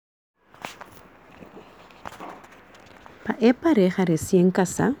Para a pareja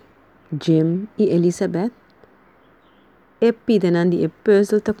recém-casada, Jim e Elizabeth, pedem que o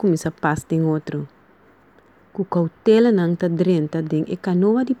puzzle começa a passar em outro. Com cautela não está drenta de a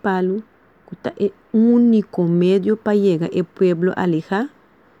canoa de palo, que é o único meio para chegar ao pueblo alija,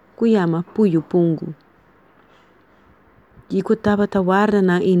 que chama Puyo Pungu. E que estava a guardar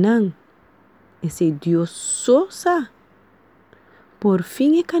na inang, esse Deus só sabe. Por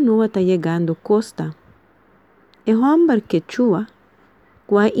fim a canoa está chegando à costa. E o homem que chua,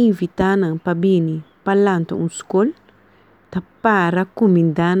 que a invitana para vir para lançar escola, está para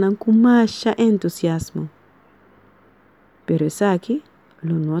comendar com mais entusiasmo. Pero essa aqui,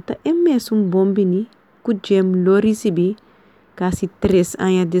 lo nota é mesmo bom bini que Jem lo recebi quase 3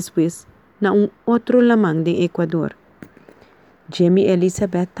 anos depois na outro lamang de Equador. Jem e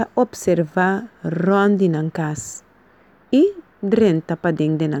Elizabeth ta observar rondi na casa e drenta para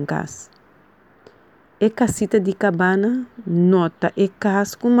dentro na casa. A casita de cabana nota a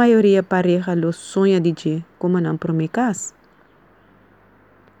casa com maioria pareja lo sonha de je como não prome casa.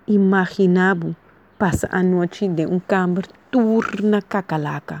 Imaginabo passa a noite de câmara turna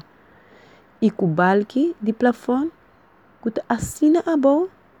cacalaca e com o balque de plafond que assina a boa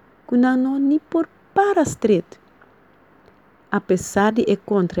que não nem por para street. Apesar de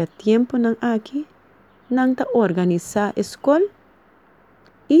contratempo não aqui, não está organizar a escola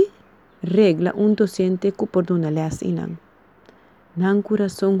e regla docente que por dona les inang. Nan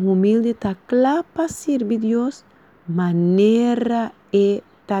coração humilde está claro para servir Deus, maneira e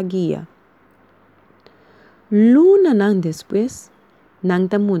guia. Luna não depois, não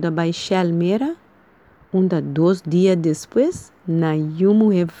está muda para Chalmera, onde 2 dias depois, na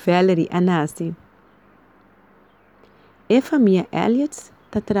Yumu e Valerie anasi. A família Elliot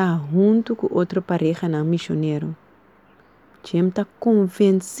está junto com outra pareja não missioneiro. Jem está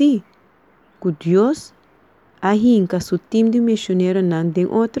convencido que Deus ahinca seu time de missioneiro não tem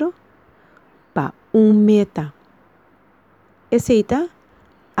outro para meta. Aceita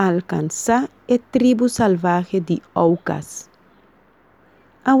alcançar a tribo salvaje de Aucas.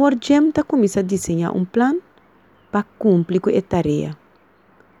 Agora Jem está começando a desenhar plano para cumprir com a tarefa.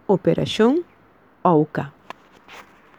 Operação Auca.